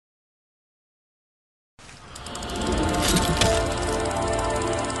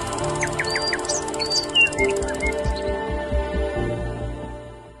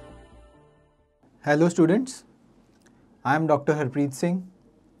Hello students, I am Dr. Harpreet Singh.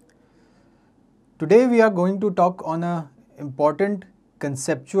 Today we are going to talk on an important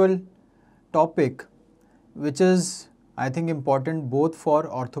conceptual topic which is I think important both for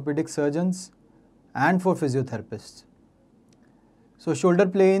orthopedic surgeons and for physiotherapists. So shoulder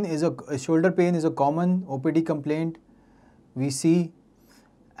pain is a common OPD complaint we see,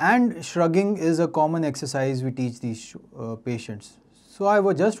 and shrugging is a common exercise we teach these patients. So I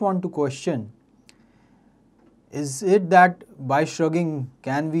would just want to question, is it that by shrugging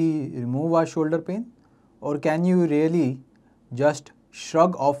can we remove our shoulder pain, or can you really just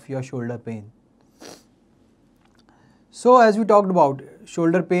shrug off your shoulder pain? So as we talked about,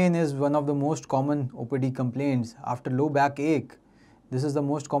 shoulder pain is one of the most common OPD complaints after low back ache. This is the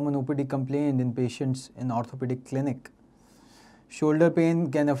most common OPD complaint in patients in orthopedic clinic. Shoulder pain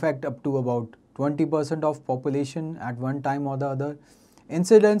can affect up to about 20% of population at one time or the other.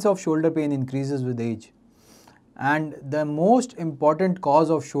 Incidence of shoulder pain increases with age. And the most important cause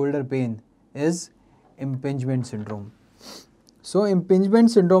of shoulder pain is impingement syndrome. So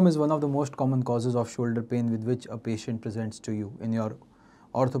impingement syndrome is one of the most common causes of shoulder pain with which a patient presents to you in your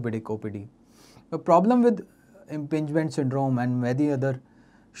orthopedic OPD. The problem with impingement syndrome and many other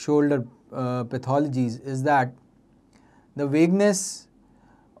shoulder pathologies is that the vagueness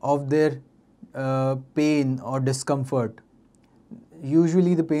of their pain or discomfort.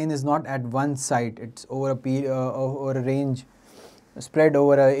 Usually the pain is not at one site, it's over a range, spread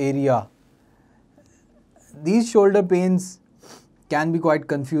over an area. These shoulder pains can be quite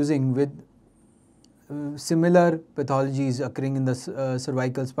confusing with similar pathologies occurring in the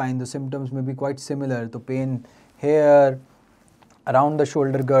cervical spine. The symptoms may be quite similar. The pain here, around the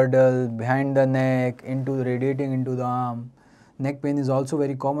shoulder girdle, behind the neck, radiating into the arm. Neck pain is also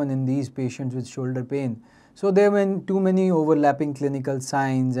very common in these patients with shoulder pain. So there have been too many overlapping clinical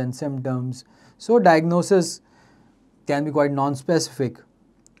signs and symptoms. So diagnosis can be quite non-specific.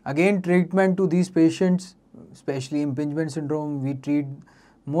 Again, treatment to these patients, especially impingement syndrome, we treat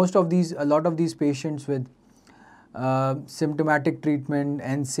a lot of these patients with symptomatic treatment,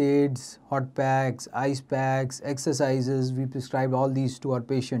 NSAIDs, hot packs, ice packs, exercises. We prescribe all these to our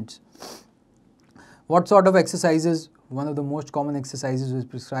patients. What sort of exercises? One of the most common exercises we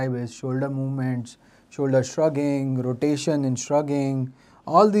prescribe is shoulder movements, shoulder shrugging, rotation in shrugging,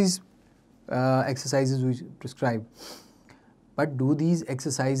 all these exercises we prescribe. But do these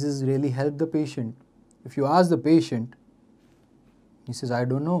exercises really help the patient? If you ask the patient, he says, I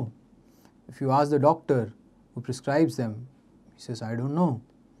don't know. If you ask the doctor who prescribes them, he says, I don't know.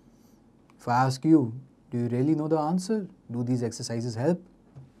 If I ask you, do you really know the answer? Do these exercises help?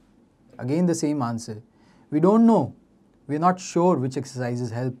 Again the same answer. We don't know. We are not sure which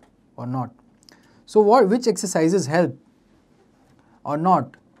exercises help or not. So which exercises help or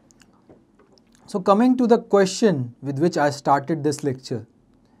not? So coming to the question with which I started this lecture,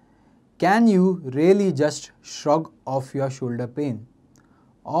 can you really just shrug off your shoulder pain?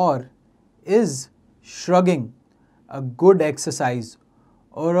 Or is shrugging a good exercise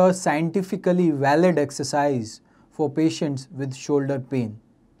or a scientifically valid exercise for patients with shoulder pain?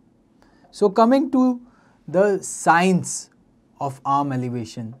 So coming to the science of arm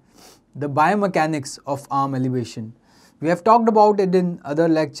elevation, the biomechanics of arm elevation. We have talked about it in other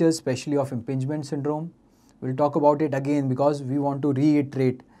lectures, especially of impingement syndrome. We'll talk about it again because we want to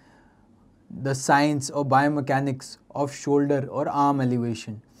reiterate the science or biomechanics of shoulder or arm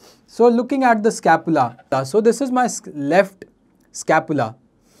elevation. So looking at the scapula. So this is my left scapula.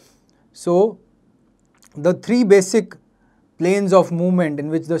 So the three basic planes of movement in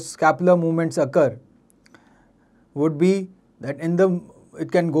which the scapular movements occur would be that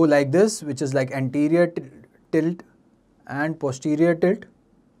it can go like this, which is like anterior tilt and posterior tilt.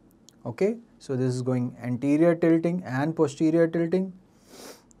 Okay, so this is going anterior tilting and posterior tilting.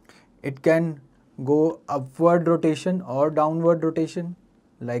 It can go upward rotation or downward rotation.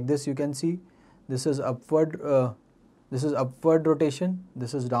 Like this you can see, this is upward rotation,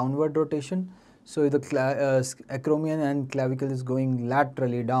 this is downward rotation. So the acromion and clavicle is going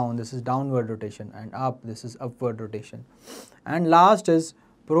laterally down, this is downward rotation, and up, this is upward rotation. And last is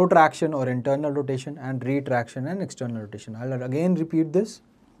protraction or internal rotation, and retraction and external rotation. I will again repeat this.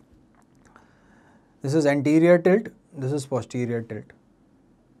 This is anterior tilt, this is posterior tilt.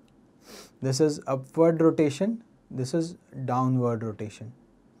 This is upward rotation, this is downward rotation.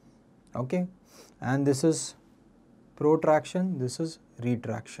 Okay, and this is protraction, this is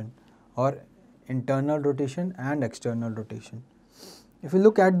retraction, or internal rotation and external rotation. If you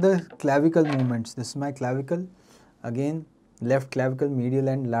look at the clavicle movements, this is my clavicle, again left clavicle, medial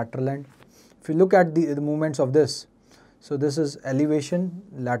end, lateral end. If you look at the movements of this, So this is elevation,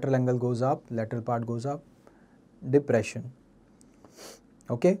 lateral angle goes up, lateral part goes up, depression.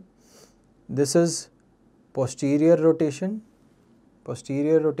 Okay. This is posterior rotation,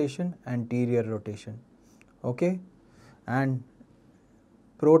 anterior rotation. Okay. And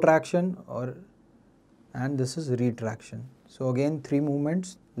protraction and this is retraction. So again 3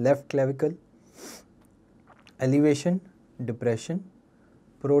 movements: left clavicle, elevation, depression,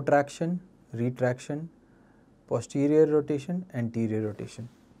 protraction, retraction, posterior rotation, anterior rotation.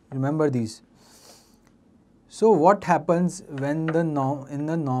 Remember these. So what happens when in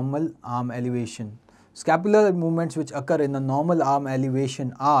the normal arm elevation? Scapular movements which occur in the normal arm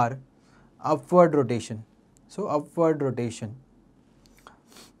elevation are upward rotation. So upward rotation.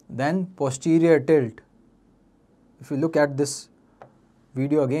 Then posterior tilt. If you look at this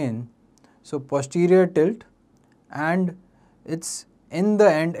video again, so posterior tilt, and it's in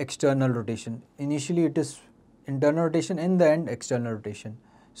the end external rotation. Initially it is internal rotation, in the end external rotation.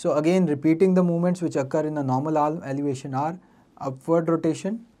 So again repeating the movements which occur in the normal arm elevation are upward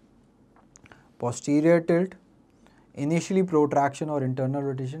rotation, posterior tilt, initially protraction or internal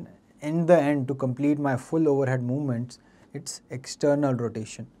rotation, in the end to complete my full overhead movements it's external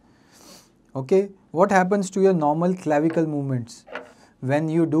rotation. Okay, what happens to your normal clavicle movements when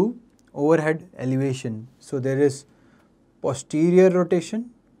you do overhead elevation? So there is posterior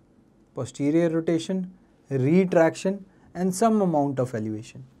rotation, retraction and some amount of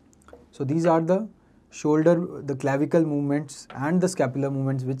elevation. So these are the the clavicle movements and the scapular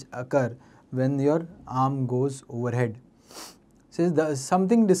movements which occur when your arm goes overhead. So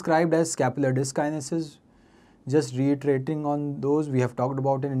something described as scapular dyskinesis, just reiterating on those, we have talked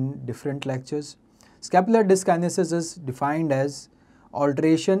about it in different lectures. Scapular dyskinesis is defined as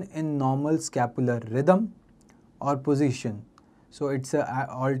alteration in normal scapular rhythm or position. So it's a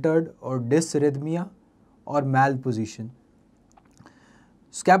altered or dysrhythmia or malposition.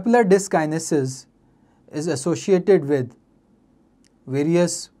 Scapular dyskinesis is associated with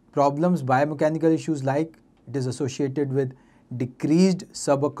various problems, biomechanical issues, like it is associated with decreased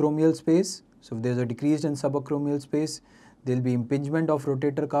subacromial space. So if there is a decrease in subacromial space, there will be impingement of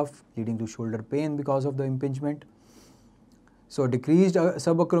rotator cuff leading to shoulder pain because of the impingement. So decreased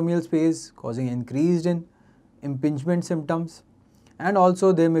subacromial space causing increased in impingement symptoms, and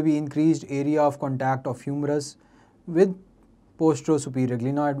also there may be increased area of contact of humerus with postero-superior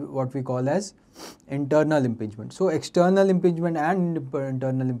glenoid, what we call as internal impingement. So external impingement and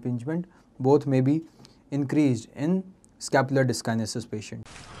internal impingement both may be increased in scapular dyskinesis patient.